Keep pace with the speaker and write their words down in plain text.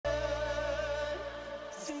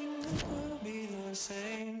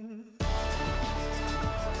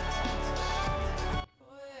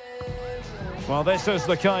Well, this is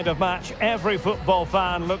the kind of match every football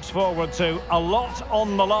fan looks forward to. A lot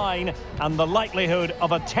on the line and the likelihood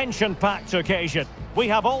of a tension-packed occasion. We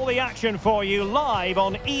have all the action for you live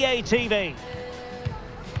on EA TV.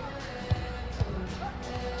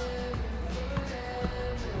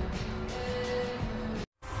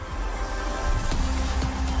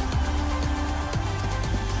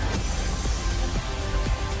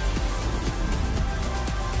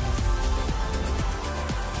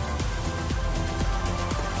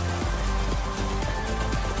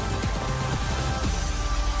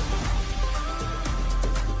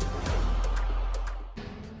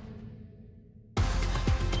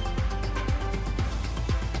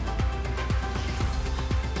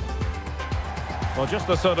 Well, just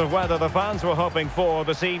the sort of weather the fans were hoping for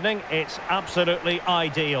this evening. It's absolutely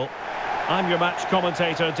ideal. I'm your match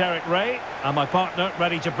commentator, Derek Ray, and my partner,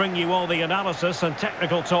 ready to bring you all the analysis and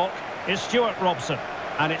technical talk, is Stuart Robson.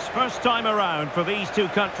 And it's first time around for these two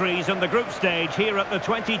countries in the group stage here at the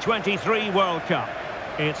 2023 World Cup.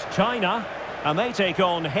 It's China, and they take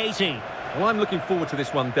on Haiti. Well, I'm looking forward to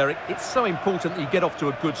this one, Derek. It's so important that you get off to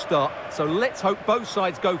a good start. So let's hope both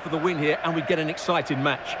sides go for the win here and we get an exciting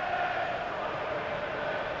match.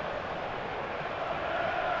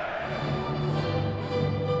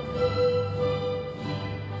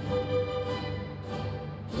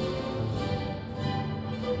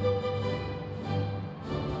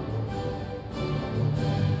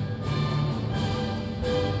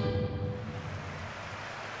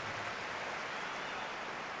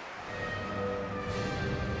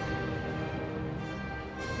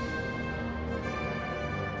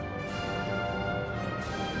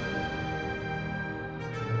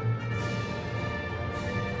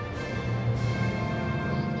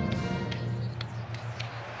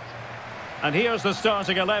 And here's the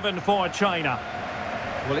starting 11 for China.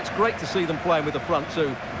 Well, it's great to see them playing with the front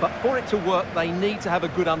two, but for it to work, they need to have a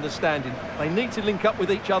good understanding. They need to link up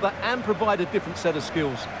with each other and provide a different set of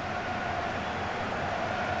skills.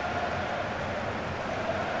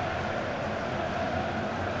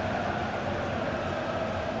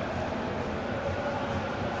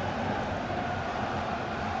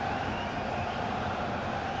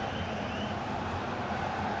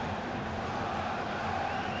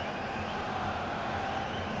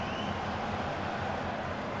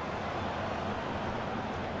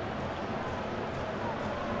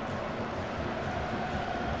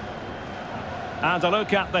 And a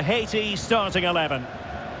look at the Haiti starting 11.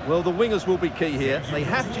 Well, the wingers will be key here. They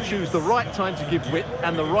have to choose the right time to give width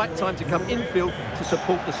and the right time to come infield to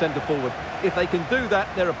support the centre forward. If they can do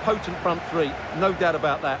that, they're a potent front three. No doubt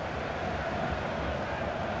about that.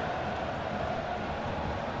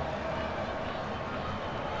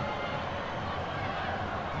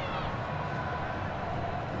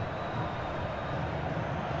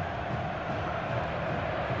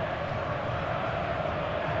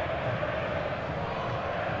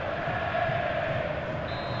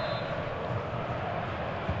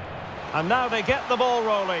 And now they get the ball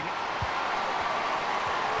rolling.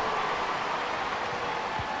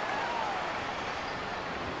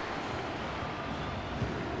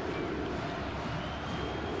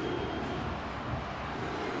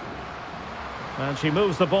 And she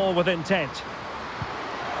moves the ball with intent.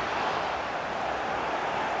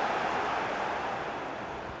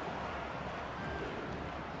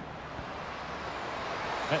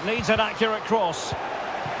 It needs an accurate cross.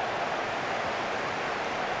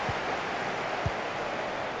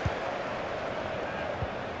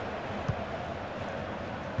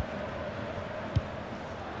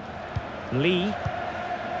 Lee.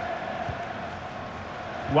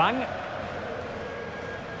 Wang.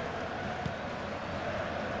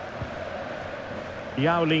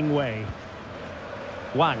 Yao Ling Wei.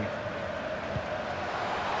 Wang.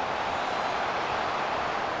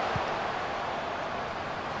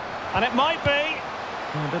 And it might be.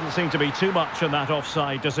 Well, didn't seem to be too much in that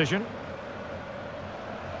offside decision.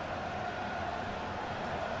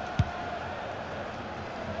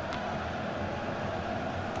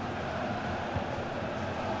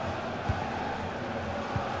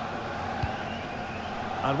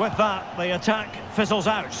 And with that, the attack fizzles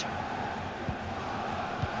out.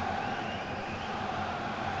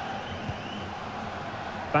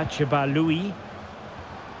 Bacheba Louis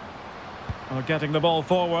are getting the ball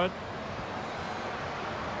forward.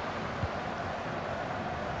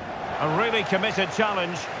 A really committed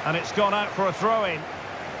challenge, and it's gone out for a throw-in.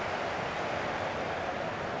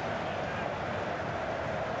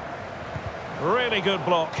 Really good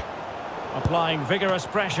block. Applying vigorous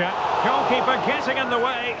pressure. Goalkeeper getting in the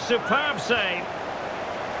way. Superb save.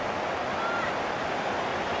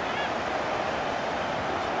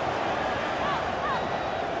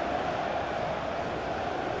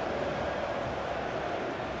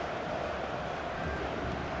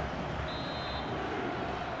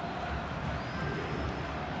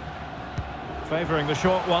 Favouring the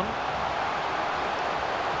short one.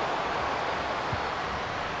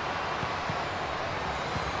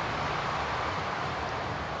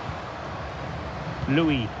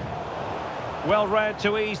 Louis. Well read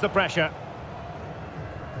to ease the pressure.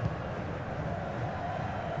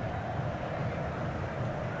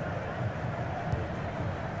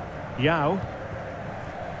 Yao.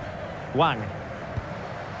 Wang.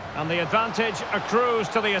 And the advantage accrues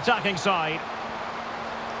to the attacking side.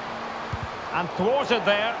 And thwarted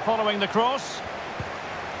there following the cross.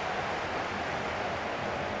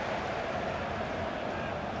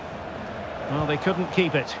 Well, they couldn't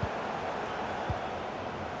keep it.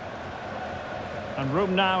 And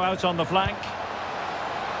room now out on the flank.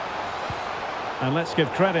 And let's give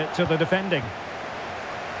credit to the defending.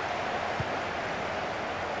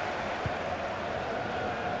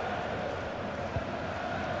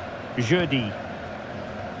 Jeudi.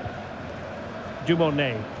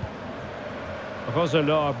 Dumornay.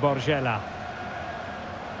 Roselor Borgella.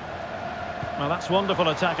 Well, that's wonderful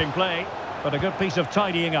attacking play, but a good piece of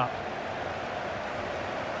tidying up.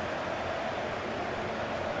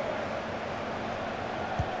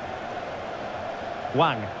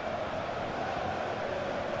 Wang.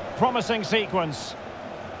 Promising sequence.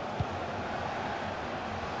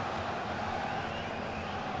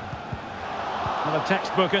 And a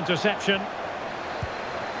textbook interception.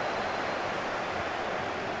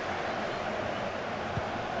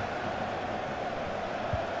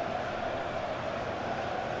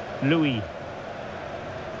 Louis.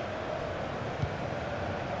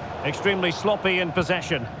 Extremely sloppy in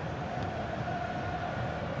possession.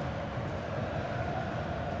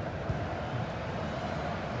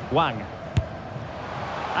 Wang.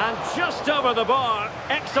 And just over the bar.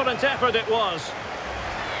 Excellent effort it was.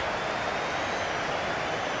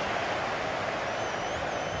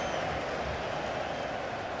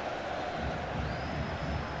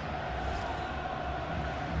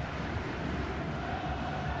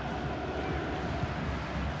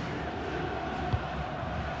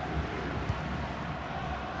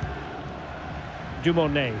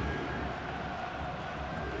 Dumornay.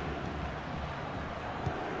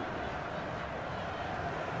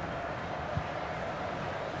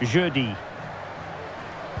 Jeudi.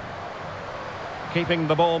 Keeping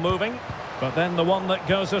the ball moving, but then the one that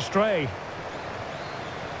goes astray.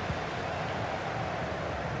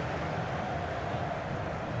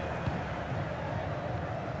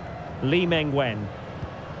 Lee Mengwen.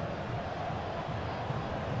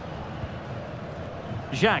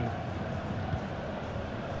 Zhang.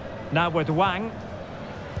 Now with Wang.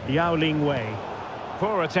 Yao Ling Wei.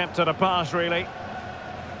 Poor attempt at a pass, really.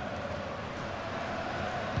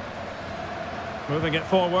 Moving it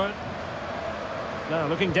forward. Now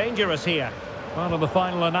looking dangerous here. Well, in the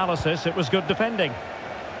final analysis, it was good defending.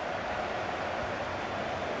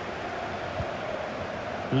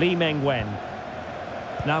 Lee Mengwen.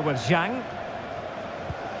 Now with Zhang.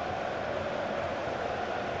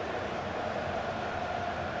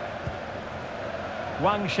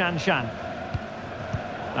 Wang Shanshan.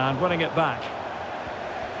 And winning it back.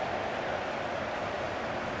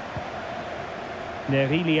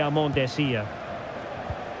 Nerilia Mondesia.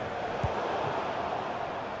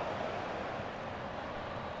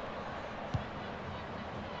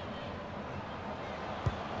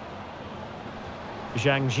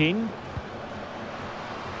 Zhang Jin.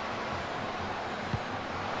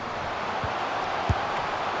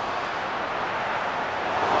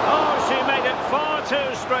 Oh, she made it far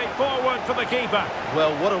too straightforward for the keeper.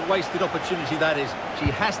 Well, what a wasted opportunity that is. She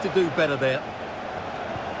has to do better there.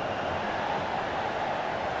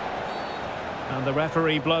 And the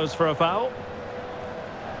referee blows for a foul.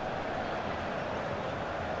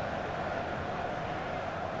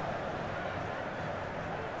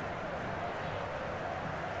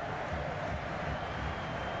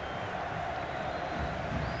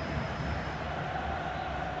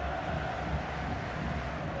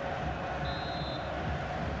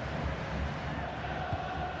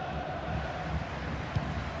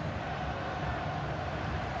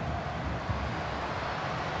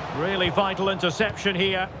 Really vital interception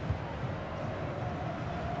here.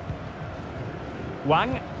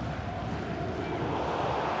 Wang.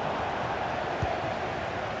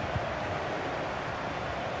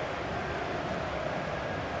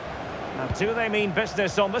 And do they mean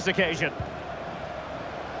business on this occasion?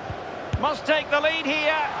 Must take the lead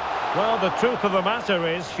here. Well, the truth of the matter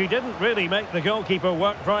is she didn't really make the goalkeeper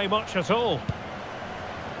work very much at all.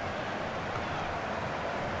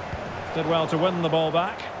 Did well to win the ball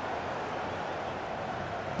back.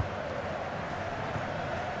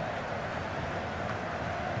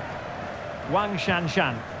 Wang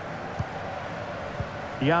Shanshan.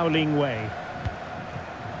 Yao Ling Wei.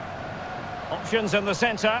 Options in the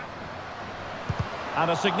centre.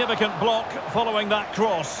 And a significant block following that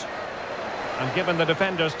cross. And given the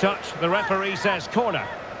defender's touch, the referee says corner.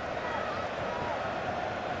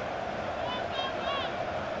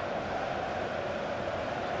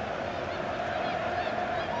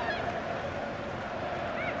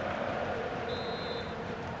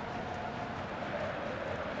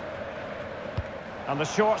 And the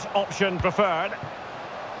short option preferred.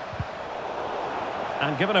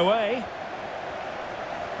 And given away.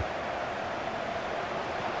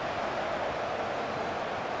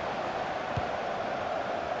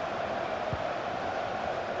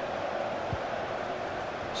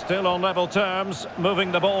 Still on level terms,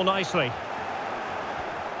 moving the ball nicely.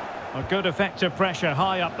 A good effective pressure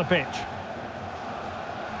high up the pitch.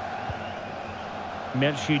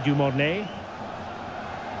 Merci Dumornay.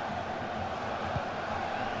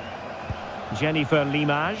 Jennifer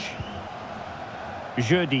Limage.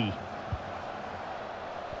 Jeudi.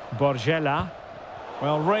 Borgella.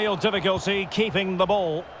 Well, real difficulty keeping the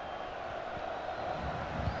ball.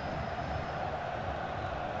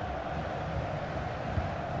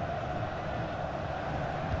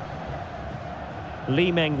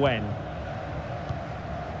 Lee Mengwen.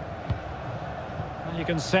 Well, you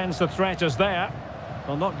can sense the threat is there.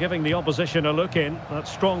 Well, not giving the opposition a look in. That's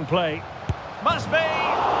strong play. Must be!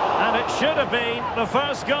 And it should have been the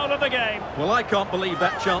first goal of the game. Well, I can't believe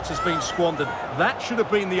that chance has been squandered. That should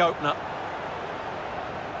have been the opener.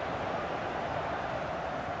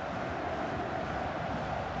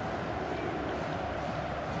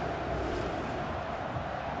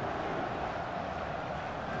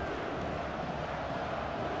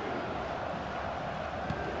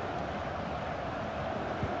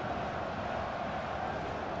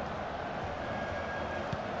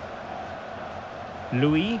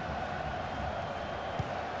 Louis.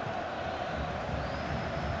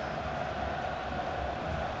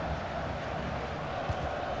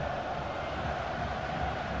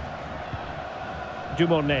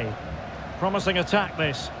 Dumornay. Promising attack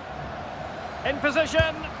this. In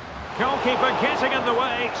position. Goalkeeper getting in the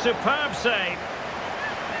way. Superb save.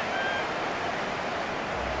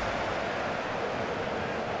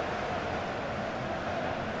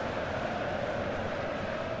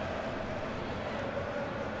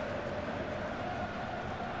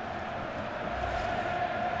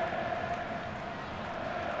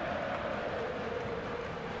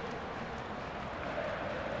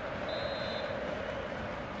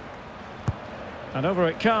 And over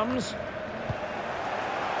it comes.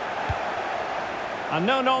 And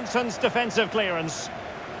no-nonsense defensive clearance.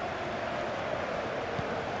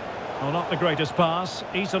 Well, not the greatest pass.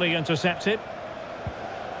 Easily intercepted.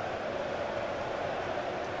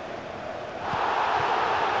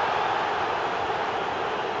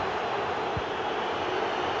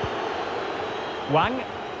 Wang.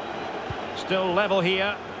 Still level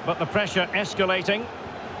here, but the pressure escalating.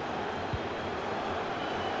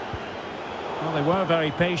 Well, they were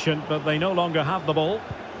very patient, but they no longer have the ball.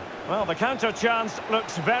 Well, the counter chance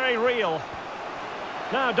looks very real.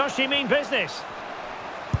 Now, does she mean business?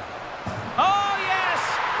 Oh, yes!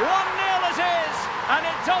 1-0 it is! And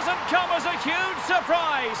it doesn't come as a huge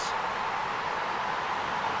surprise.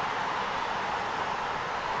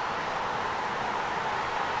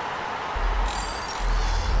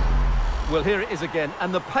 Well, here it is again,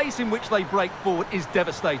 and the pace in which they break forward is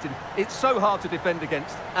devastating. It's so hard to defend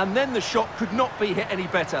against, and then the shot could not be hit any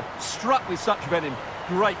better. Struck with such venom.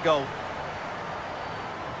 Great goal.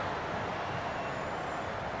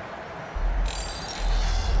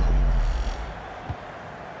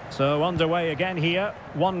 So underway again here,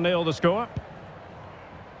 1-0 the score.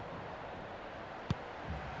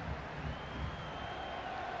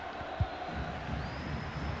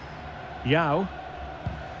 Yao.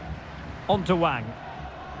 On to Wang.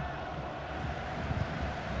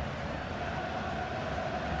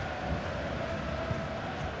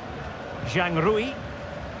 Zhang Rui.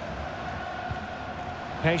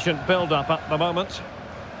 Patient build-up at the moment.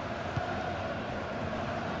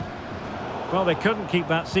 Well, they couldn't keep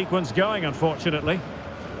that sequence going, unfortunately.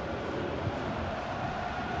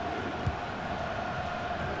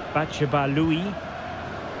 Bacheba Louis.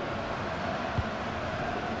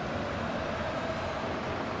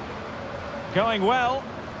 Going well.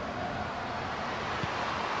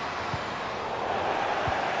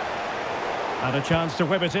 And a chance to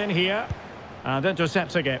whip it in here. And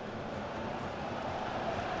intercepting it.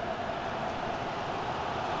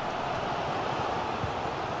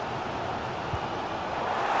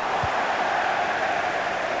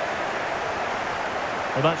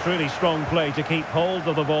 Well, that's really strong play to keep hold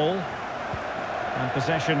of the ball. And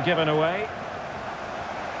possession given away.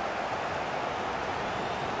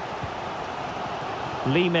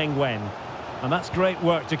 Lee Meng-wen. And that's great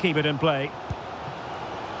work to keep it in play.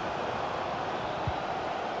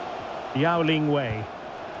 Yao Ling-wei.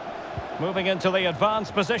 Moving into the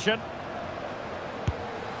advanced position.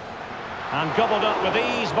 And gobbled up with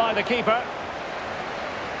ease by the keeper.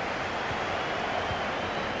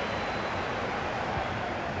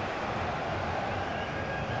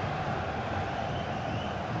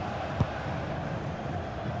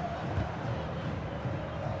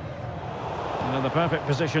 And in the perfect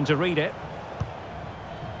position to read it.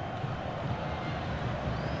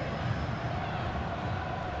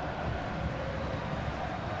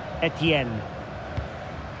 Etienne.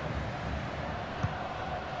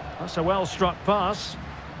 That's a well-struck pass.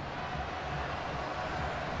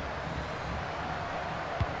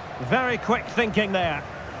 Very quick thinking there.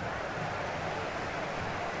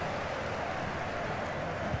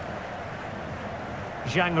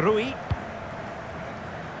 Zhang Rui.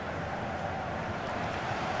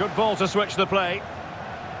 Good ball to switch the play.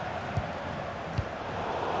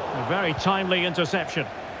 A very timely interception.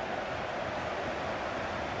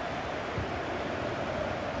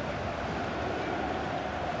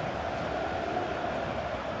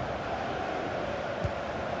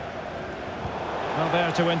 Well,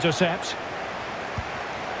 there to intercept.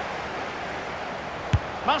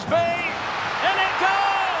 Must be! In it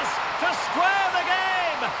goes! To square the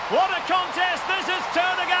game! What a contest this is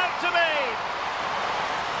turning out to be!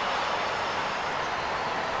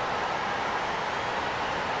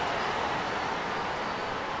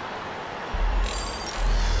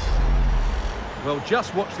 Well,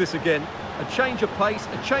 just watch this again. A change of pace,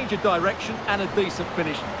 a change of direction, and a decent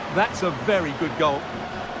finish. That's a very good goal.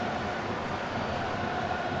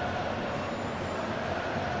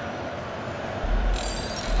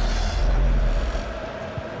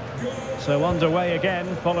 So underway again,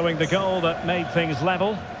 following the goal that made things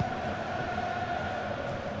level.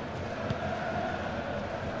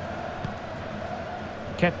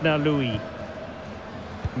 Ketna Louis.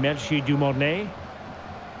 Merci Dumornay.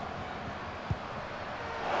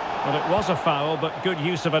 Well, it was a foul, but good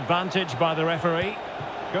use of advantage by the referee.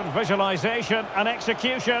 Good visualisation and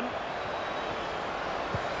execution.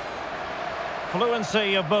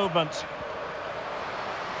 Fluency of movement.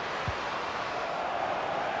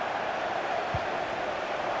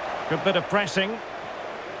 Good bit of pressing.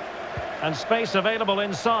 And space available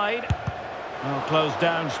inside. Well, closed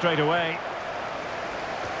down straight away.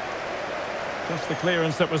 Just the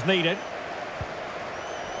clearance that was needed.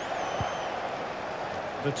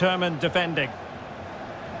 Determined defending.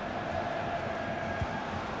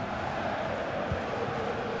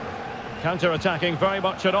 Counter-attacking, very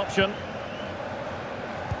much an option.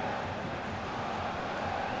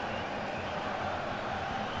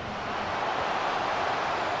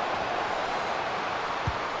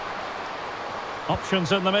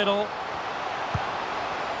 Options in the middle.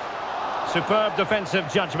 Superb defensive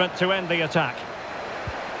judgment to end the attack.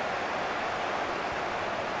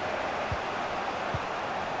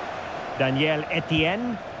 Daniel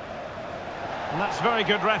Etienne. And that's very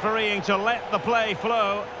good refereeing to let the play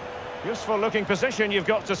flow. Useful looking position, you've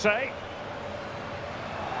got to say.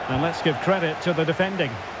 And let's give credit to the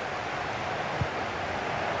defending.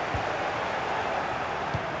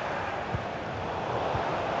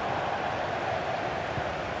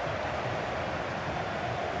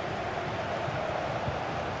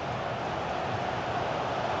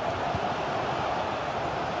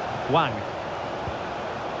 Wang.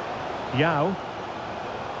 Yao.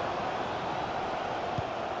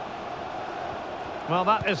 Well,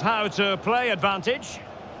 that is how to play advantage.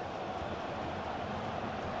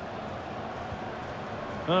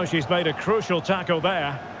 Oh, she's made a crucial tackle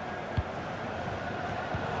there.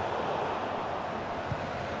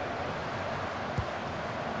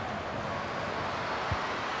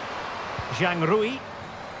 Zhang Rui.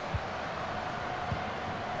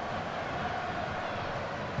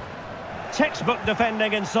 Textbook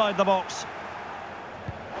defending inside the box.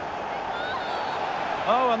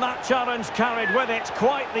 Oh, and that challenge carried with it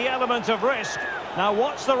quite the element of risk. Now,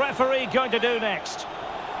 what's the referee going to do next?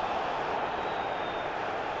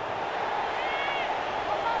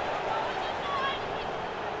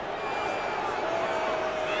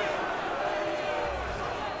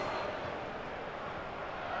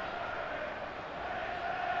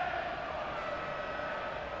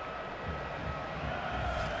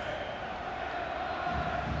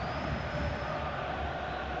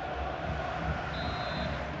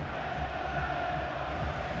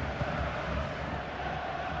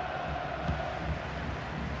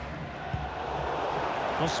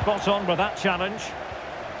 Well, spot on with that challenge.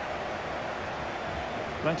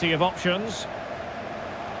 Plenty of options.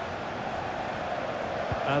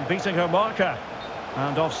 And beating her marker.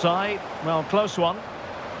 And offside. Well, close one.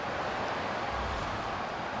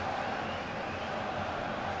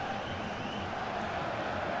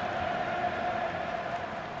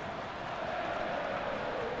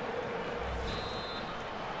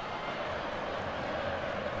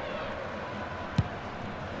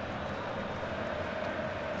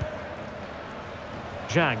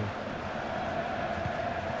 Zhang.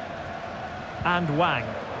 And Wang.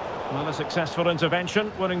 Well, a successful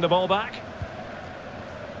intervention, winning the ball back.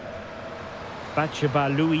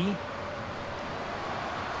 Bachaba Louis.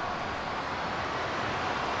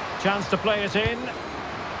 Chance to play it in.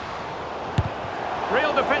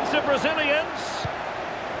 Real defensive Brazilians.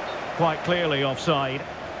 Quite clearly offside.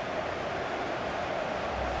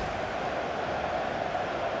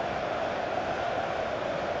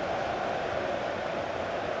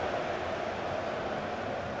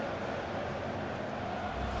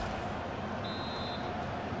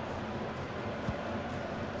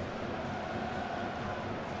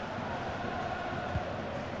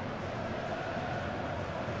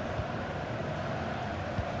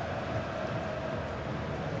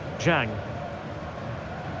 Zhang.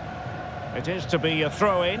 It is to be a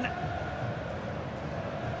throw-in.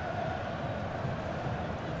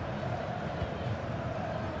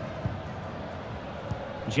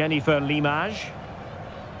 Jennifer Limage.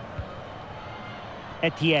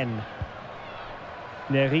 Etienne.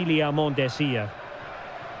 Nerilia Mondesir.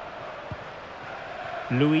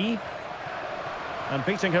 Louis. And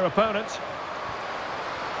beating her opponent.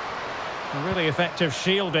 A really effective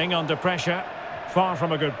shielding under pressure. Far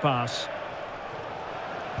from a good pass.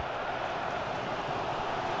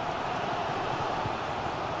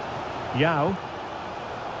 Yao.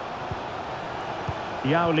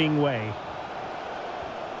 Yao Lingwei.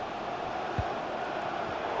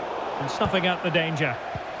 And snuffing out the danger.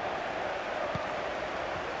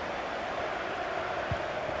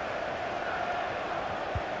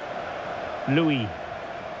 Louis.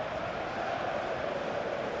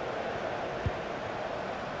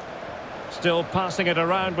 Still passing it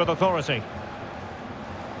around with authority.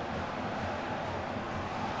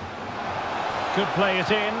 Could play it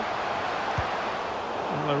in.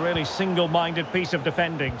 Well, a really single-minded piece of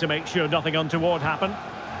defending to make sure nothing untoward happened.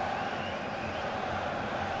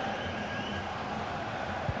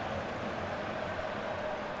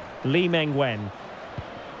 Li Mengwen.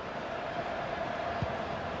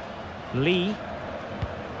 Li.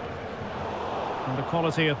 And the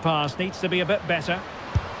quality of pass needs to be a bit better.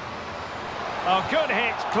 Oh, good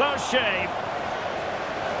hit, close shave.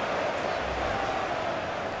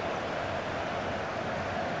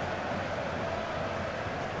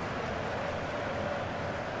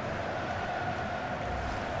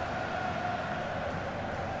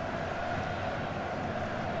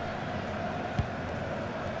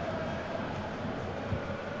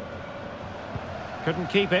 Couldn't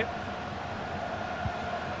keep it.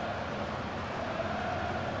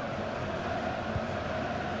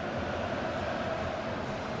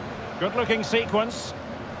 Good-looking sequence.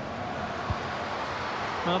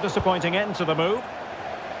 Well, disappointing end to the move.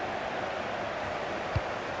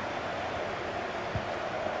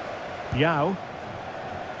 Yao.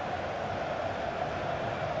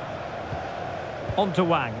 On to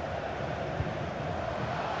Wang.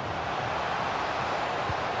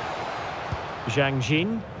 Zhang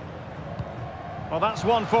Jin. Well, that's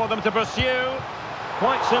one for them to pursue.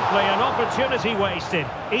 Quite simply, an opportunity wasted.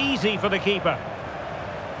 Easy for the keeper.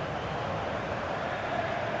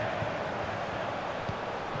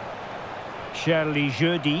 Shirley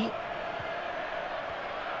Jeudi.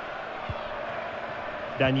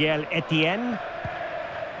 Daniel Etienne.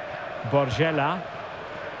 Borgella.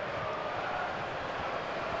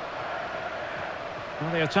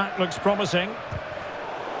 Well, the attack looks promising.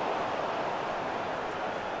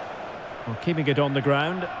 Well, keeping it on the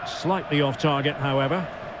ground. Slightly off target, however.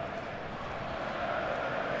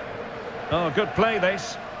 Oh, good play,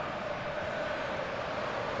 this.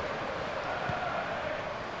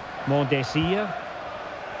 Mondesir.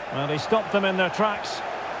 Well, they stopped them in their tracks.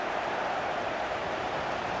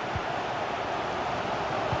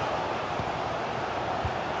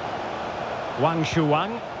 Wang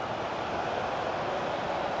Shuang.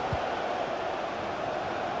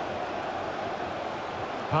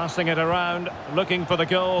 Passing it around, looking for the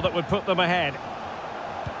goal that would put them ahead.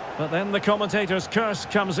 But then the commentator's curse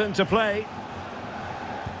comes into play.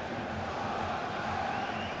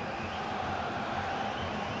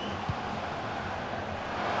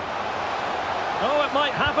 Oh, it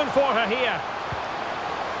might happen for her here.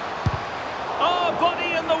 Oh,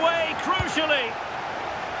 body in the way, crucially.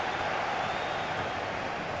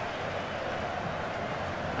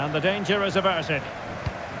 And the danger is averted.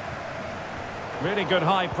 Really good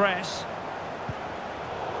high press.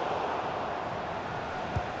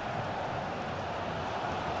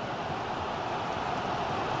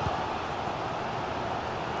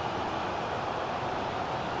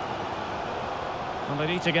 Well, they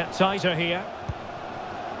need to get tighter here.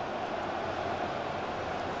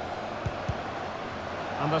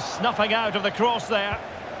 And the snuffing out of the cross there.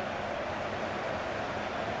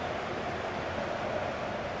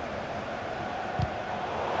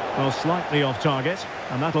 Well, slightly off target,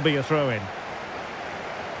 and that'll be a throw-in.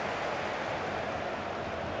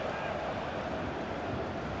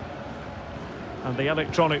 And the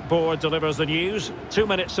electronic board delivers the news. 2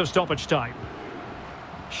 minutes of stoppage time.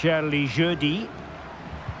 Shirley Jeudi.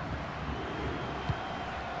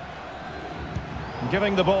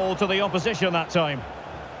 Giving the ball to the opposition that time.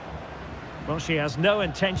 Well, she has no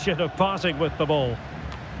intention of parting with the ball.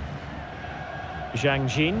 Zhang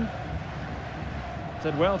Jin.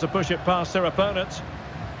 Did well to push it past her opponent.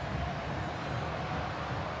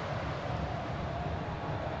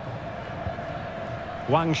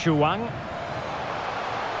 Wang Shuang.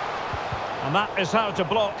 And that is how to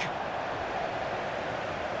block.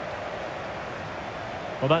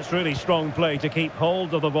 Well, that's really strong play to keep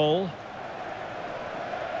hold of the ball.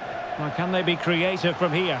 Now, can they be creative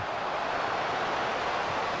from here?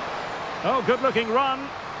 Oh, good-looking run.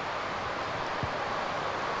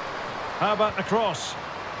 How about the cross?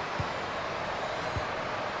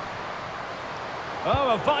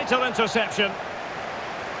 Oh, a vital interception.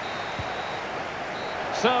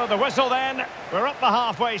 So, the whistle then. We're up the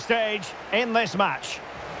halfway stage in this match.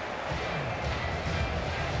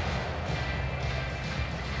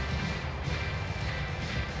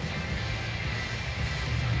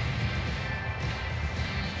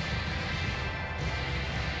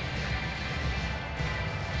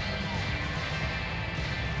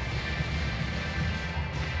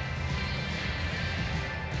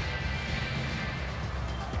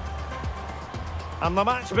 And the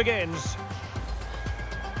match begins.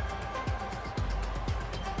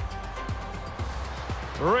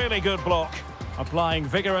 Really good block. Applying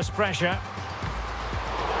vigorous pressure.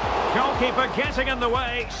 Goalkeeper getting in the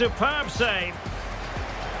way. Superb save.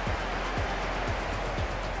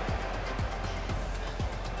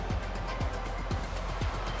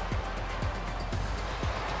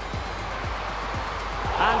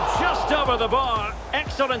 And just over the bar.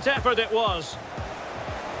 Excellent effort it was.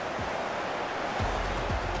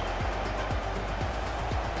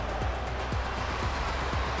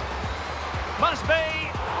 Must be,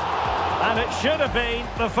 and it should have been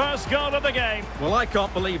the first goal of the game. Well, I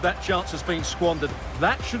can't believe that chance has been squandered.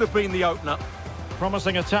 That should have been the opener.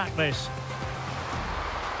 Promising attack, this.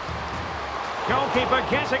 Goalkeeper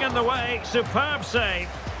getting in the way. Superb save.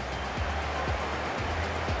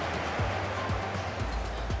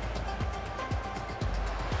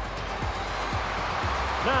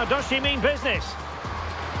 Now, does she mean business?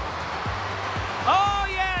 Oh,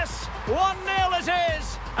 yes! 1-0 it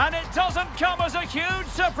is! And it doesn't come as a huge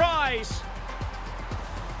surprise.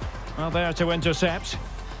 Well, there to intercept.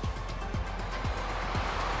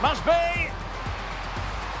 Must be.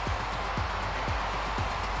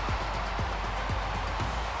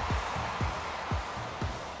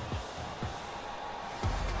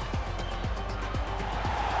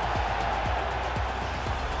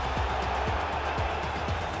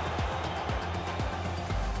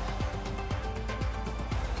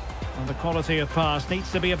 And the quality of pass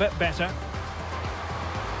needs to be a bit better.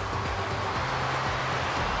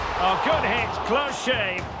 Oh, good hit, close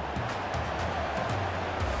shave.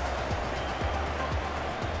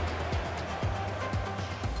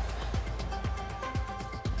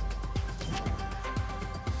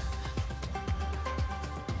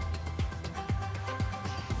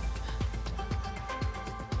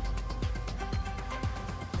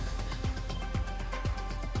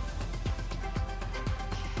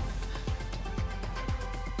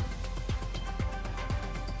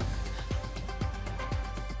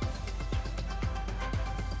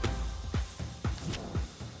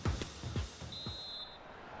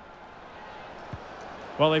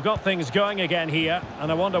 Well, they've got things going again here,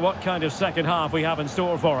 and I wonder what kind of second half we have in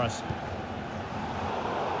store for us.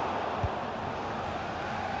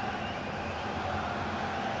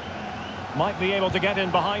 Might be able to get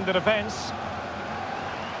in behind the defence.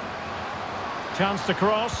 Chance to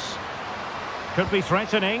cross. Could be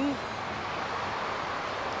threatening.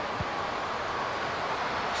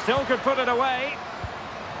 Still could put it away.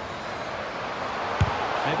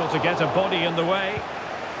 Able to get a body in the way.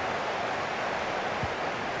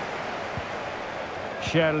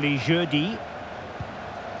 Shirley Jeudi.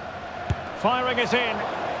 Firing it in.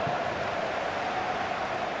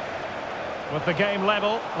 With the game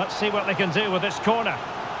level, let's see what they can do with this corner.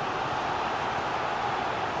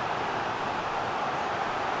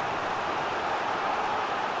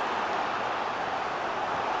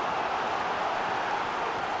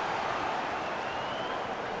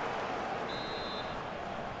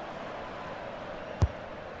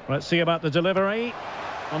 Let's see about the delivery.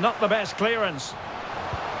 Well, not the best clearance.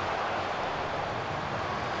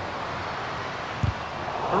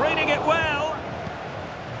 Reading it well.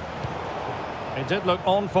 It did look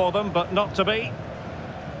on for them, but not to be.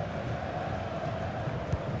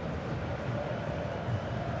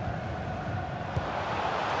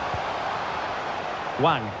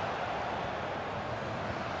 Wang.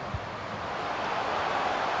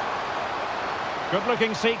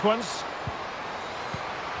 Good-looking sequence.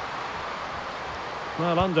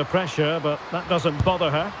 Well, under pressure, but that doesn't bother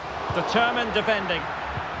her. Determined defending.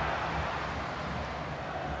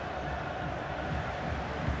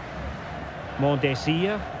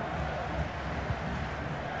 Mondesir.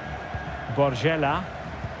 Borgella.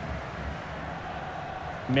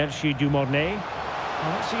 Merci Dumornay.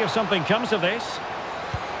 Well, let's see if something comes of this.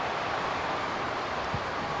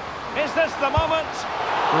 Is this the moment?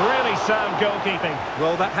 Really sound goalkeeping.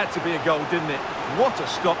 Well, that had to be a goal, didn't it? What a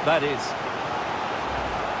stop that is.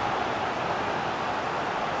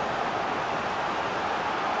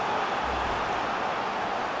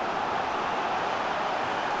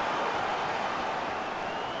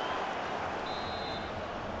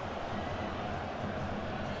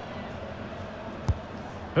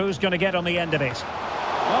 Who's going to get on the end of it?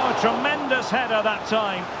 Oh, tremendous header that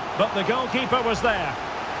time, but the goalkeeper was there.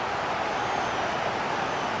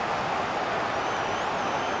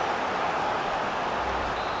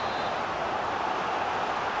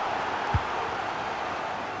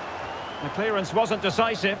 The clearance wasn't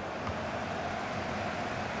decisive.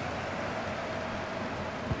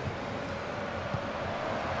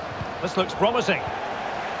 This looks promising.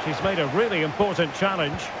 She's made a really important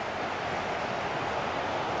challenge.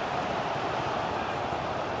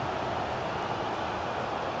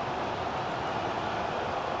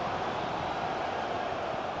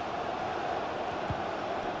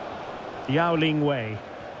 Yao Ling Wei.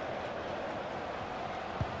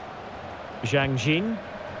 Zhang Jin.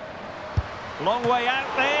 Long way out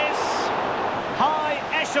this. High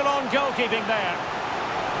echelon goalkeeping there.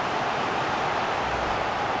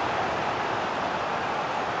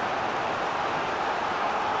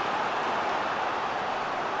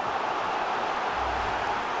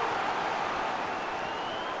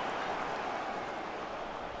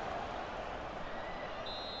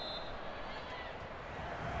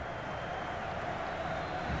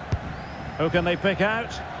 Who can they pick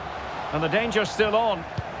out? And the danger's still on.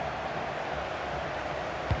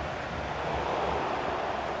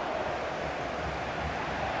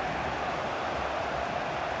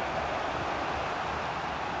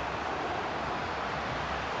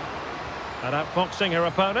 And outfoxing her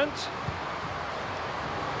opponent.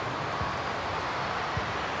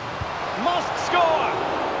 Must score!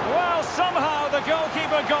 Well, somehow the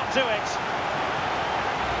goalkeeper got to it.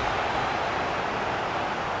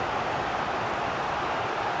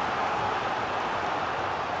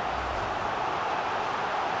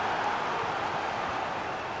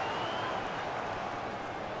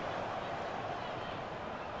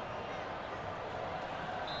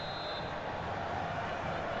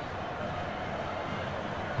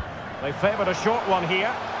 They favoured a short one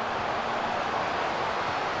here.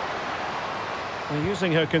 They're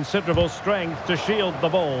using her considerable strength to shield the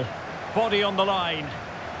ball. Body on the line.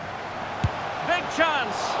 Big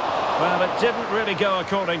chance! Well, it didn't really go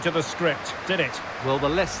according to the script, did it? Well, the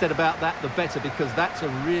less said about that, the better, because that's a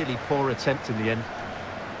really poor attempt in the end.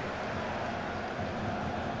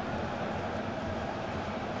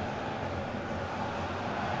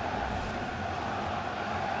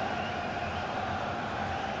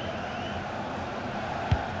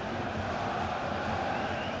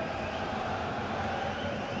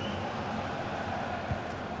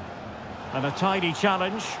 And a tidy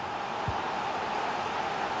challenge.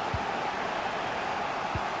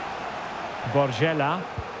 Borgella.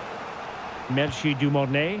 Merci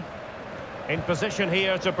Dumornay. In position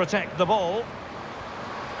here to protect the ball.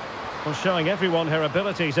 Well, showing everyone her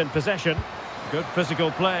abilities in possession. Good physical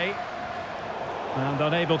play. And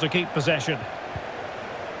unable to keep possession.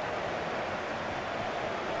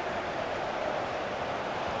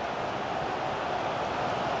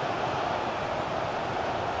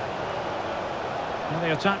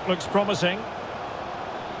 The attack looks promising.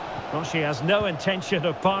 Well, she has no intention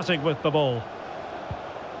of parting with the ball.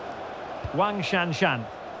 Wang Shanshan.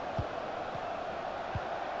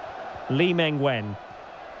 Lee Mengwen.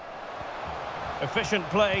 Efficient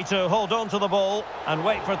play to hold on to the ball and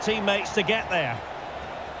wait for teammates to get there.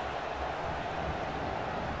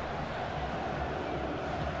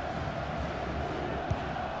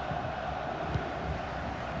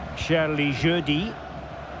 Shirley Jeudi.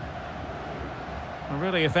 A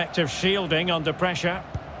really effective shielding under pressure.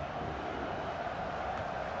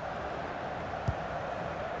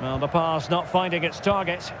 Well, the pass not finding its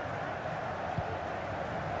target.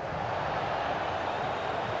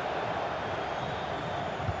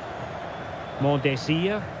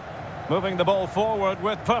 Mondesir. Moving the ball forward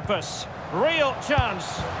with purpose. Real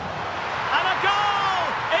chance. And a goal!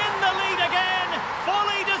 In the lead again!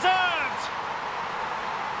 Fully deserved!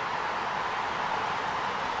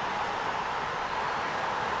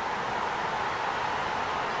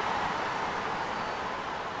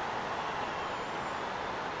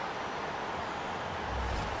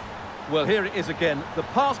 Well, here it is again. The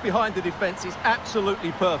pass behind the defence is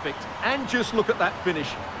absolutely perfect. And just look at that finish.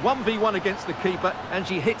 1v1 against the keeper, and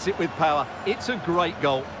she hits it with power. It's a great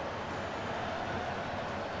goal.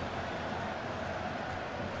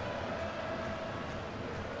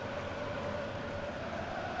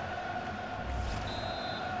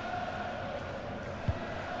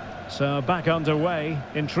 So back underway.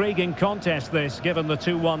 Intriguing contest this, given the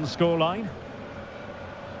 2-1 scoreline.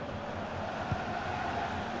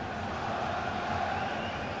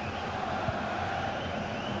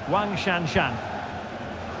 Wang Shanshan.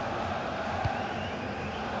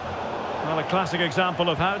 Well, a classic example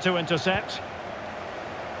of how to intercept.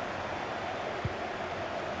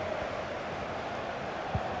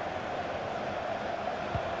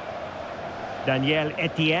 Danielle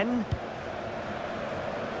Etienne.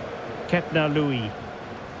 Ketna Louis.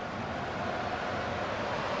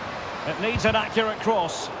 It needs an accurate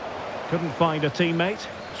cross. Couldn't find a teammate.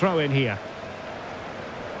 Throw in here.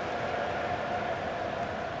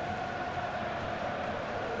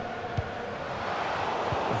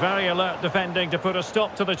 Very alert defending to put a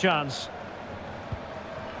stop to the chance.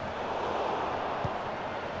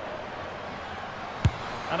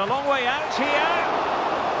 And a long way out here.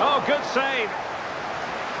 Oh, good save.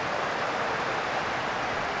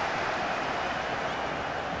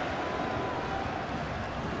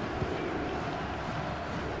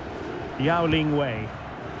 Yao Ling Wei.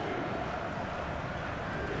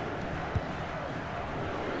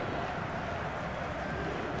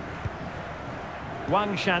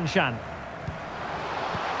 Wang Shanshan.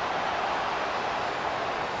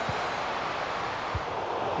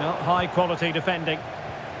 Well, high quality defending.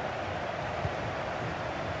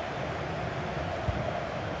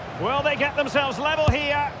 Will they get themselves level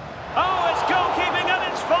here? Oh, it's goalkeeping at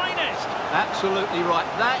its finest. Absolutely right.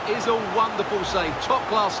 That is a wonderful save.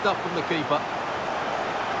 Top-class stuff from the keeper.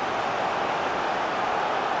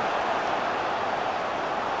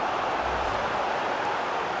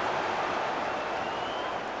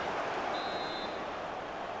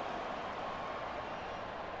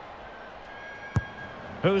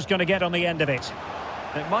 Who's going to get on the end of it?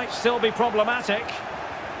 It might still be problematic.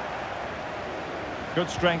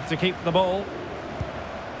 Good strength to keep the ball.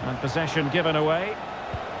 And possession given away.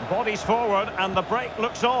 Bodies forward and the break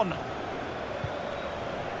looks on.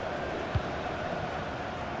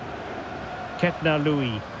 Ketna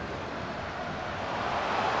Louis.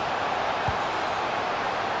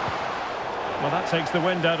 Well, that takes the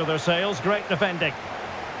wind out of their sails. Great defending.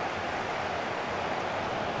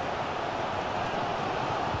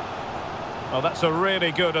 Well, that's a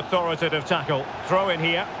really good authoritative tackle. Throw in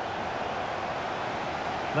here.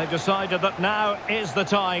 They've decided that now is the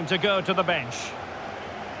time to go to the bench.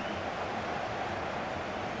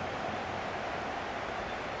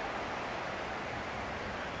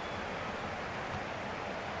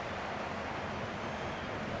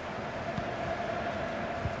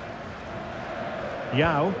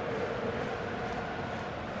 Yao.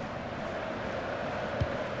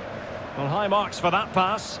 Well, high marks for that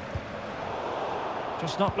pass.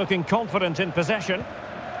 Just not looking confident in possession.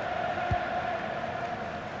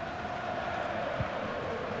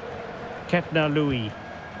 Ketna Louis.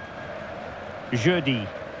 Jeudi.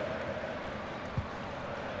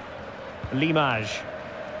 Limage.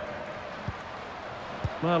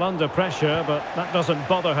 Well, under pressure, but that doesn't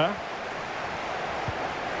bother her.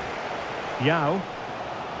 Yao.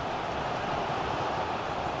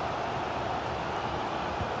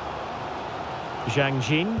 Zhang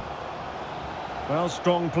Jin. Well,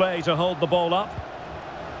 strong play to hold the ball up.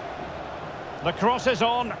 The cross is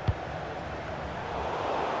on.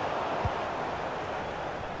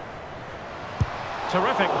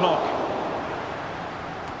 Terrific block.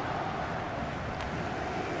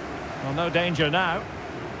 Well, no danger now.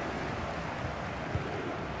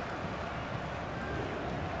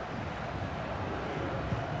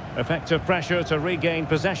 Effective pressure to regain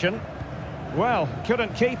possession. Well,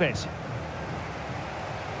 couldn't keep it.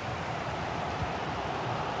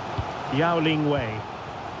 Yao Ling Wei.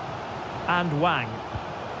 And Wang.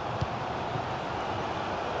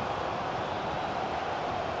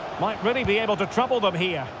 Might really be able to trouble them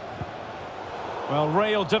here. Well,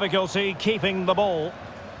 real difficulty keeping the ball.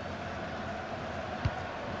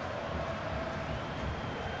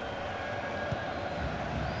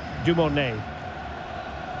 Dumornay.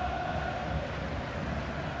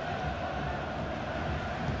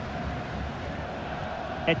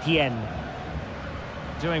 Etienne.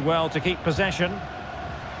 Doing well to keep possession.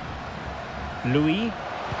 Louis.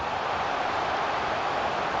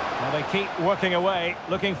 Well, they keep working away,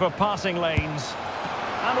 looking for passing lanes.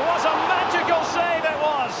 And what a magical save it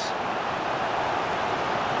was!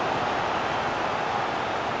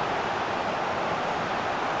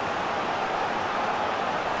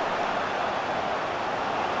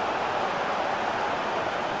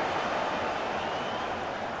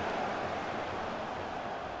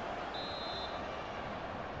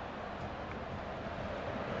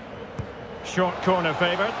 Short corner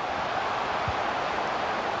favoured.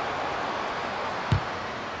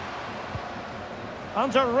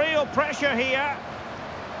 Under real pressure here.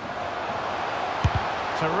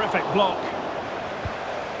 Terrific block.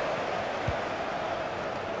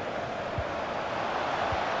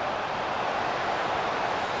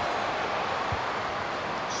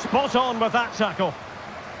 Spot on with that tackle.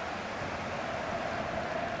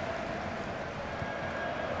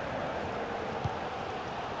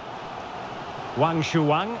 Wang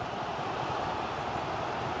Shuang.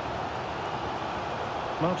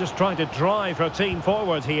 Well, just trying to drive her team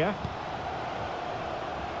forward here.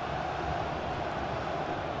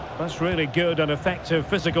 That's really good and effective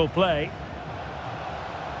physical play.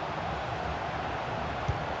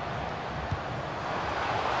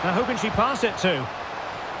 Now, who can she pass it to?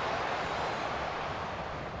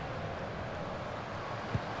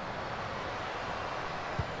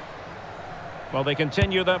 Well, they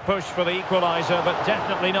continue their push for the equaliser, but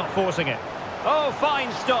definitely not forcing it. Oh,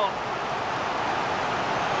 fine stop.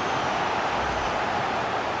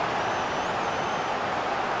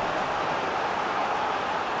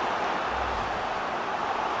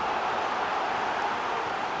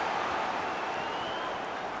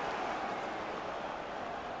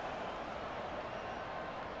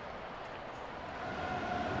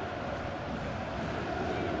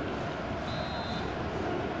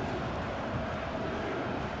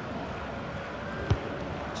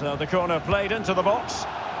 So the corner played into the box.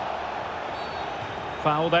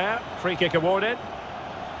 Foul there. Free kick awarded.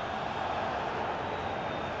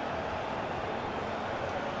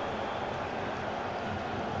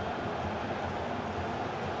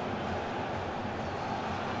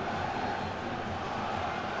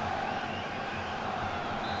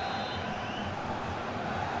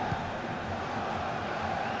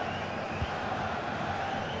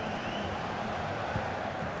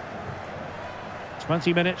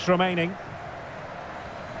 Twenty minutes remaining.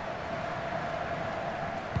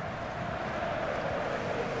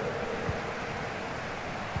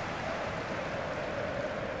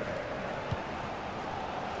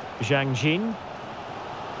 Zhang Jin.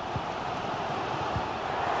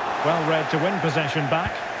 Well read to win possession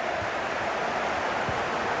back.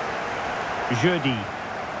 Jeudi.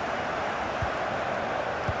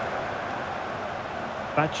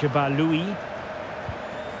 Bacheba Louis.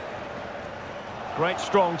 Great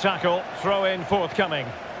strong tackle, throw in forthcoming.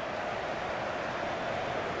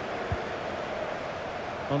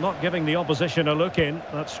 Well, not giving the opposition a look in,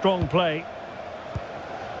 that's strong play.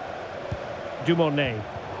 Dumornay.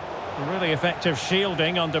 Really effective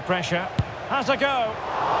shielding under pressure. Has a go.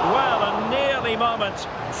 Well, a nearly moment,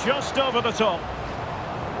 just over the top.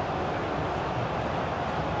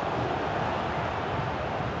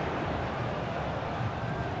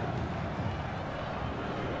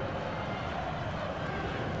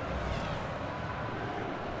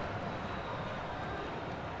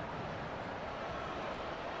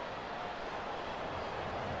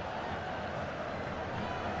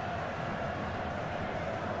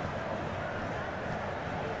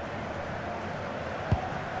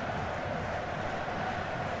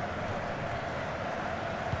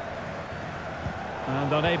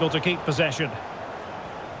 And unable to keep possession.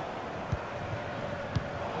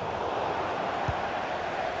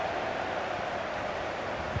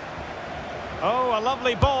 Oh, a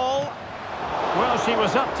lovely ball. Well, she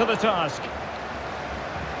was up to the task.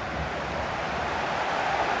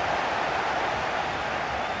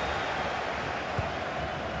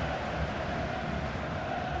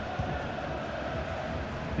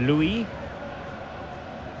 Louis.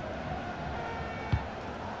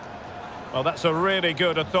 Well, that's a really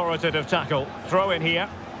good authoritative tackle. Throw in here.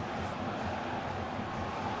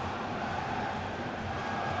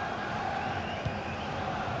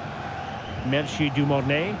 Merci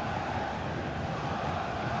Dumornay.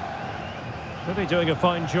 Really doing a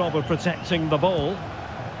fine job of protecting the ball.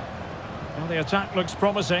 Well, the attack looks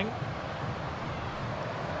promising.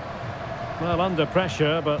 Well, under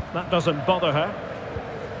pressure, but that doesn't bother her.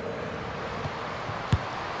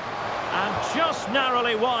 And just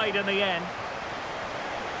narrowly wide in the end.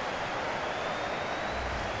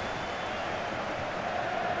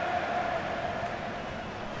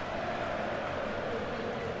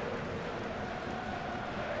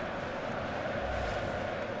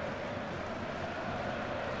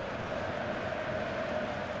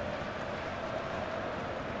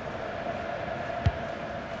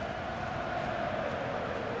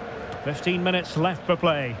 "15 minutes left for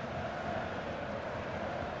play."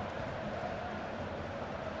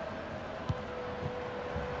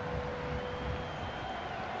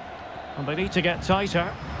 And they need to get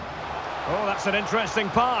tighter. Oh, that's an interesting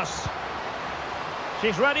pass.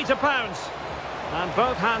 She's ready to pounce. And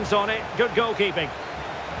both hands on it. Good goalkeeping.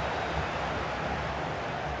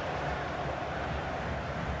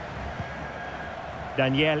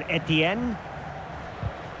 Danielle Etienne.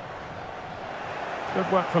 Good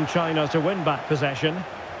work from China to win back possession.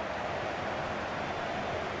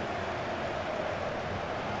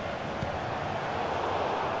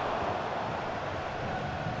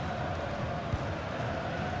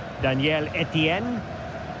 Danielle Etienne.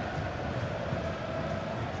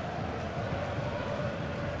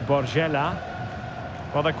 Borgella.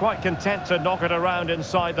 Well, they're quite content to knock it around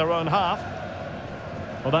inside their own half.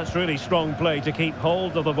 Well, that's really strong play to keep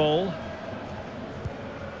hold of the ball.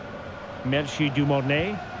 Merci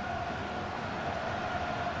Dumornay.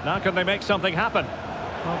 Now can they make something happen?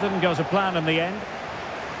 Well, didn't go to plan in the end.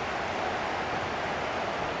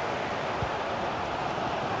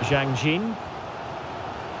 Zhang Jin.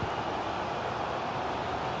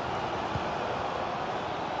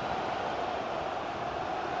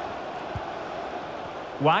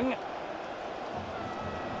 Wang.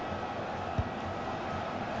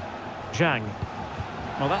 Zhang.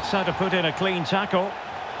 Well, that's how to put in a clean tackle.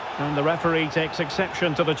 And the referee takes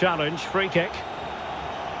exception to the challenge. Free kick.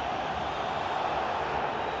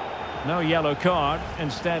 No yellow card.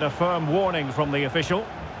 Instead, a firm warning from the official.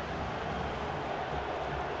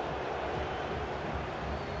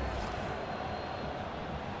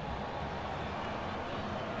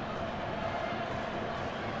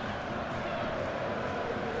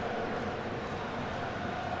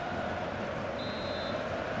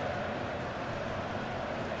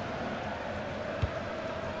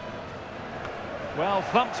 Well,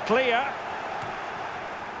 thumped clear.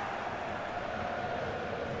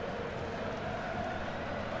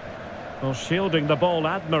 Well, shielding the ball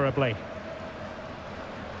admirably.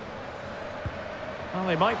 Well,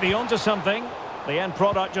 they might be onto something. The end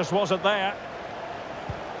product just wasn't there.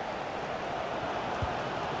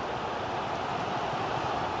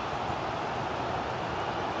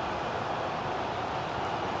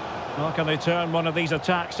 How can they turn one of these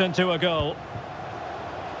attacks into a goal?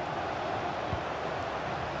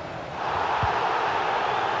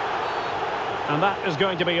 And that is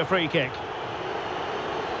going to be a free kick.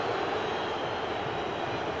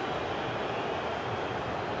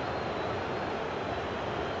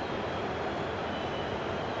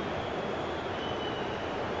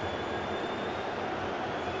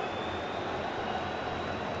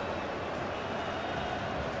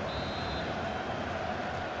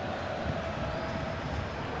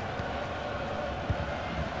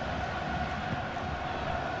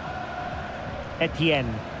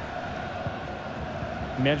 Etienne.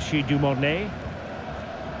 Merci Dumornay.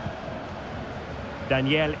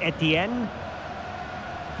 Danielle Etienne.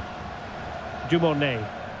 Dumornay.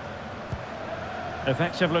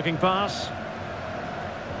 Effective looking pass.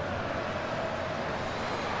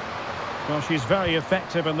 Well, she's very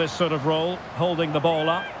effective in this sort of role, holding the ball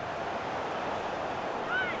up.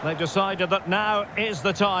 They've decided that now is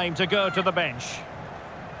the time to go to the bench.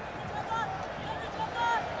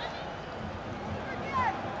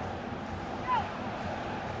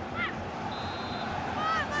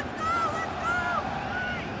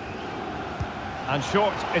 And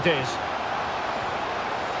short it is.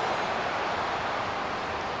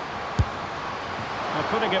 Now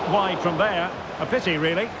putting it wide from there. A pity,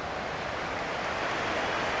 really.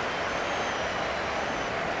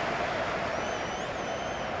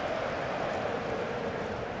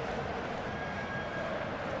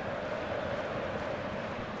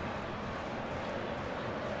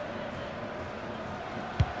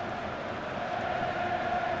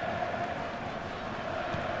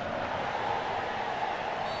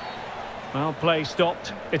 Well, play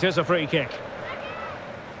stopped. It is a free kick.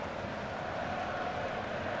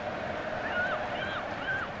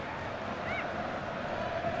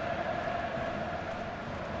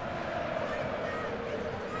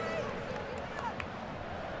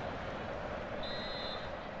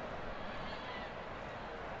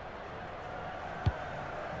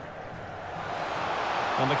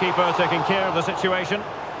 And the keeper taking care of the situation.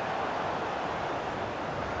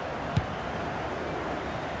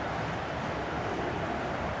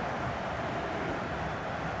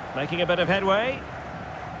 Making a bit of headway.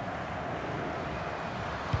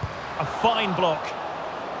 A fine block.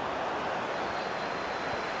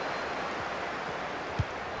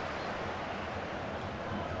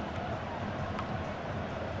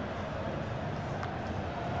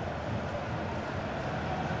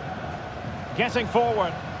 Getting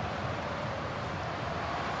forward.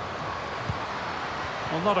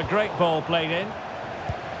 Well, not a great ball played in.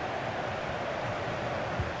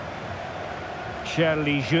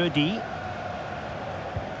 Charlie Jeudi.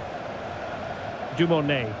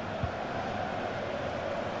 Dumonnet.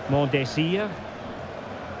 Mondesir.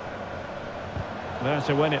 There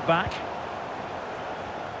to win it back.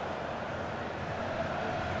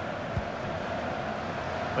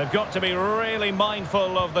 They've got to be really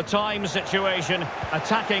mindful of the time situation,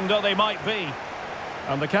 attacking though they might be.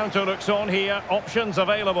 And the counter looks on here, options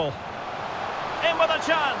available. In with a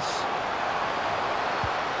chance.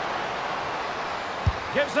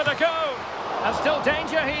 Gives it a go. And still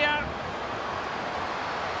danger here.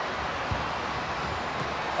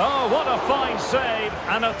 Oh, what a fine save,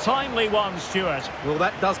 and a timely one, Stuart. Well,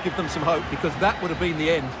 that does give them some hope, because that would have been the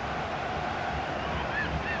end.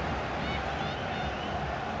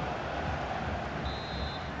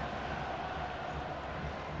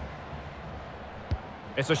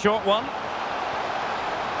 It's a short one.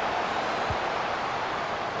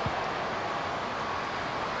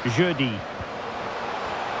 Jeudi.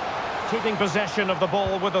 Keeping possession of the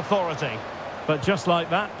ball with authority. But just like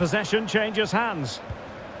that, possession changes hands.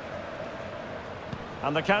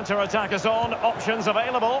 And the counter-attack is on, options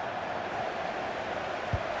available.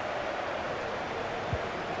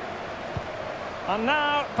 And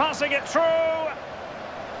now, passing it through.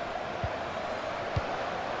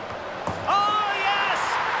 Oh, yes!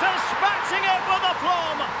 Dispatching it with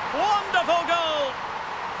aplomb. Wonderful goal.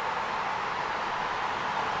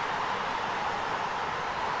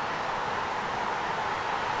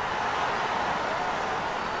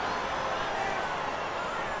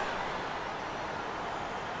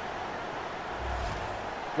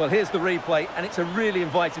 Well, here's the replay, and it's a really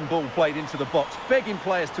inviting ball played into the box, begging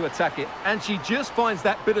players to attack it, and she just finds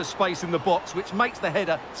that bit of space in the box, which makes the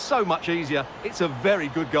header so much easier. It's a very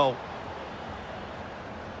good goal.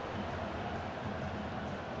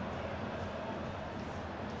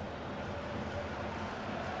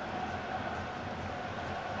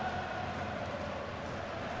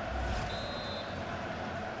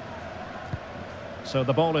 So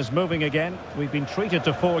the ball is moving again. We've been treated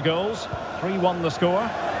to 4 goals. 3-1 the score.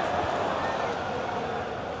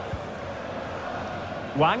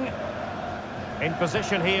 Wang in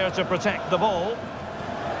position here to protect the ball.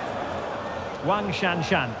 Wang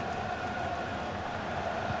Shanshan.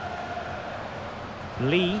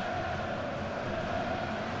 Lee.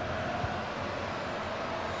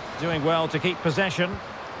 Doing well to keep possession.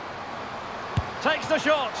 Takes the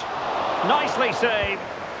shot. Nicely saved.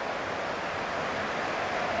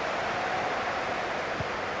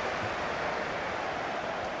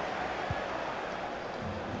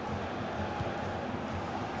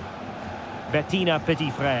 Bettina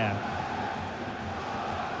Petit-Frère.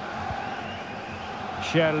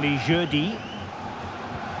 Charlie Jeudi.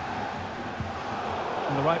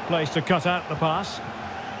 In the right place to cut out the pass.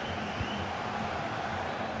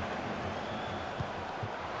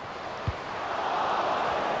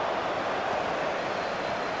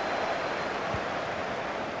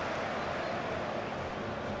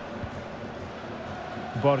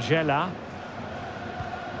 Borgella.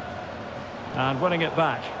 And winning it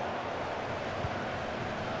back.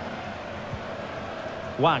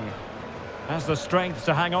 Wang has the strength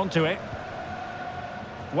to hang on to it.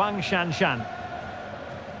 Wang Shanshan.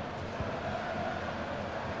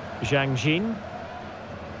 Zhang Jin.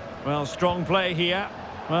 Well, strong play here.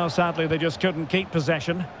 Well, sadly, they just couldn't keep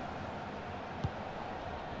possession.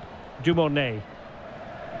 Dumonnet.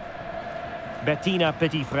 Bettina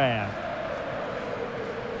Petit-Frère.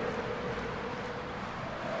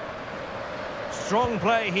 Strong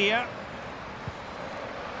play here.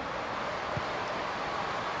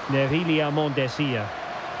 Nevilia Mondesir.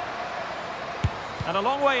 And a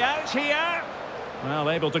long way out here. Well,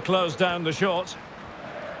 able to close down the shot.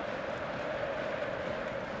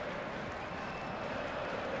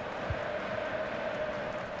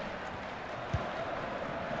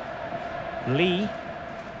 Lee.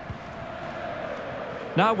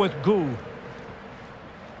 Now with Gu.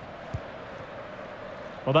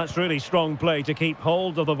 Well, that's really strong play to keep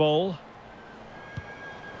hold of the ball.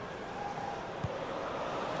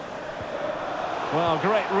 Well,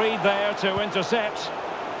 great read there to intercept.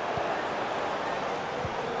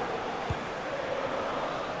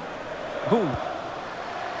 Gu.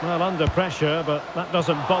 Well, under pressure, but that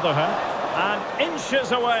doesn't bother her. And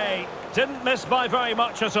inches away. Didn't miss by very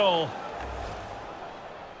much at all.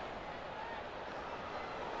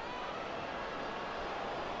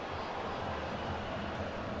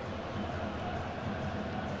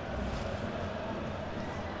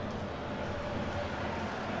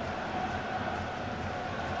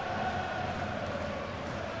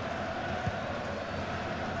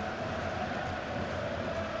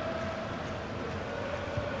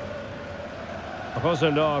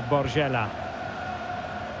 Roselor Borgella.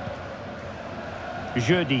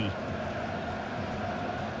 Jeudi.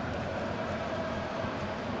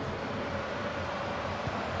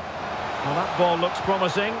 Well, that ball looks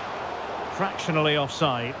promising. Fractionally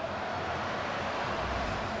offside.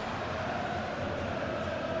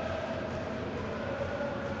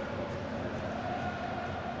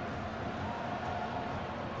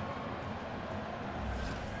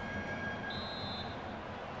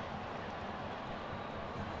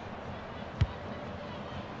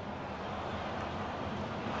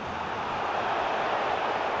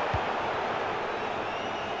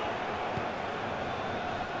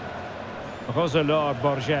 Roselor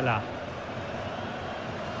Borgella.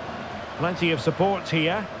 Plenty of support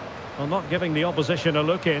here. Well, not giving the opposition a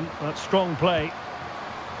look in. That's strong play.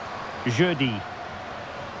 Jeudi.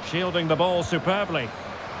 Shielding the ball superbly.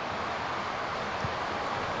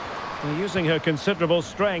 And using her considerable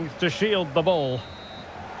strength to shield the ball.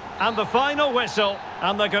 And the final whistle.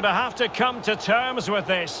 And they're going to have to come to terms with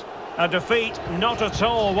this. A defeat not at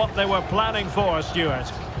all what they were planning for,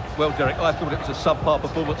 Stuart. Well, Derek, I thought it was a subpar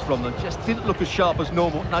performance from them. Just didn't look as sharp as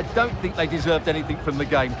normal, and I don't think they deserved anything from the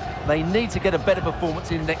game. They need to get a better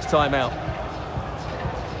performance in next time out.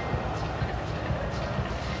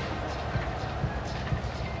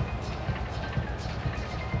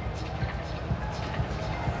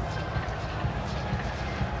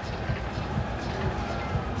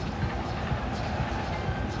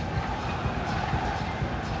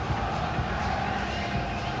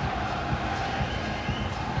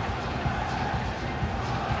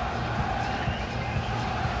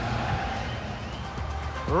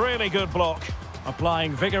 Really good block,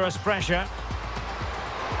 applying vigorous pressure.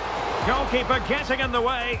 Goalkeeper getting in the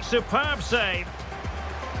way, superb save.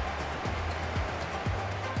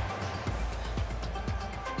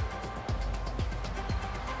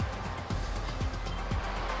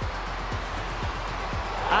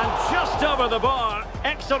 And just over the bar,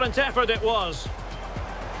 excellent effort it was.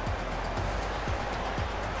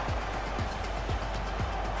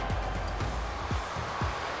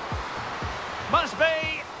 Must be.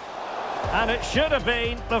 And it should have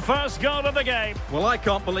been the first goal of the game. Well, I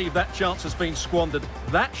can't believe that chance has been squandered.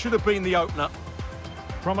 That should have been the opener.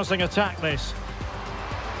 Promising attack, this.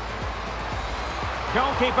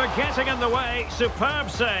 Goalkeeper getting in the way, superb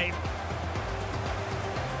save.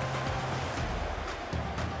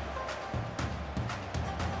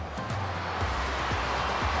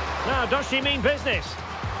 Now, does she mean business?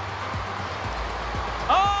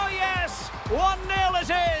 Oh, yes! 1-0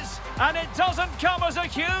 it is! And it doesn't come as a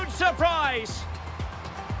huge surprise.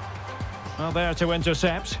 Well, there to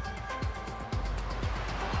intercept.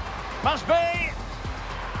 Must be.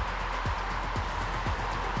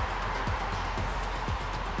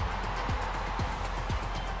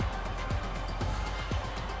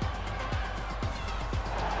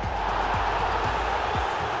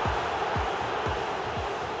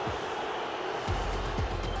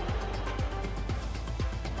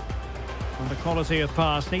 The quality of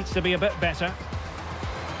pass needs to be a bit better.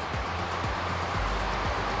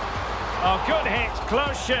 Oh, good hit,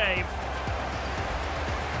 close shave.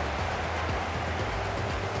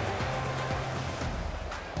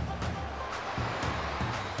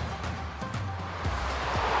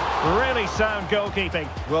 Really sound goalkeeping.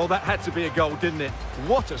 Well, that had to be a goal, didn't it?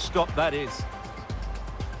 What a stop that is.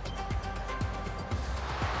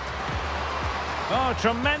 Oh,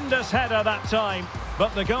 tremendous header that time.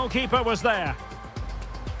 But the goalkeeper was there.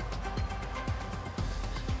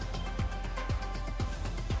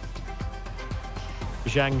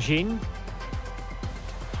 Zhang Jin.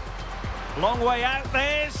 Long way out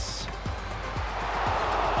this.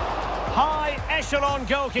 High echelon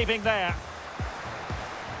goalkeeping there.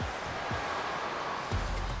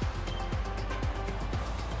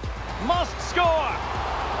 Must score.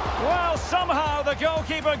 Well, somehow the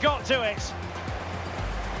goalkeeper got to it.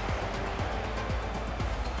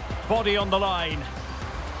 Body on the line.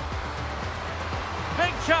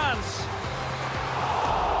 Big chance.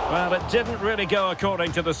 Well, it didn't really go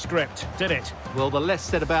according to the script, did it? Well, the less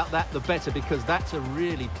said about that, the better, because that's a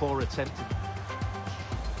really poor attempt.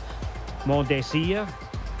 Mondesir,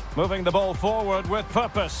 moving the ball forward with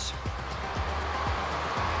purpose.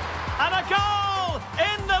 And a goal!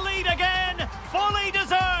 In the lead again, fully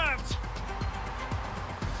deserved!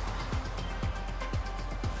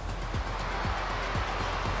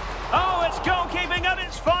 Oh, it's goalkeeping at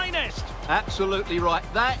its finest! Absolutely right.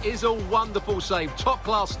 That is a wonderful save.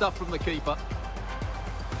 Top-class stuff from the keeper.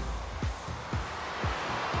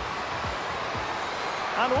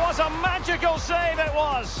 And what a magical save it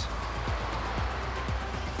was!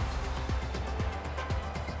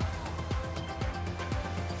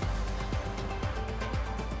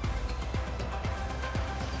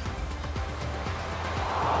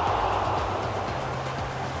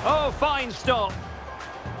 Oh, fine stop.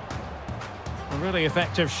 A really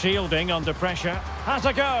effective shielding under pressure. Has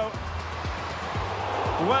a go.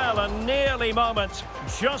 Well, a nearly moment.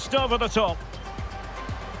 Just over the top.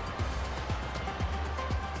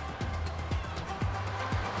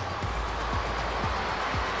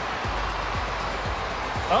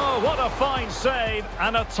 Oh, what a fine save,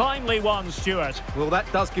 and a timely one, Stuart. Well, that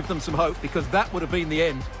does give them some hope, because that would have been the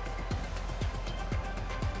end.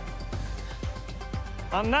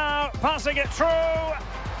 And now, passing it through.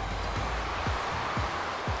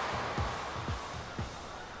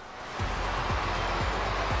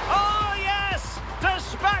 Oh, yes!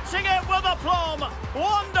 Dispatching it with aplomb.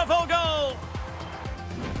 Wonderful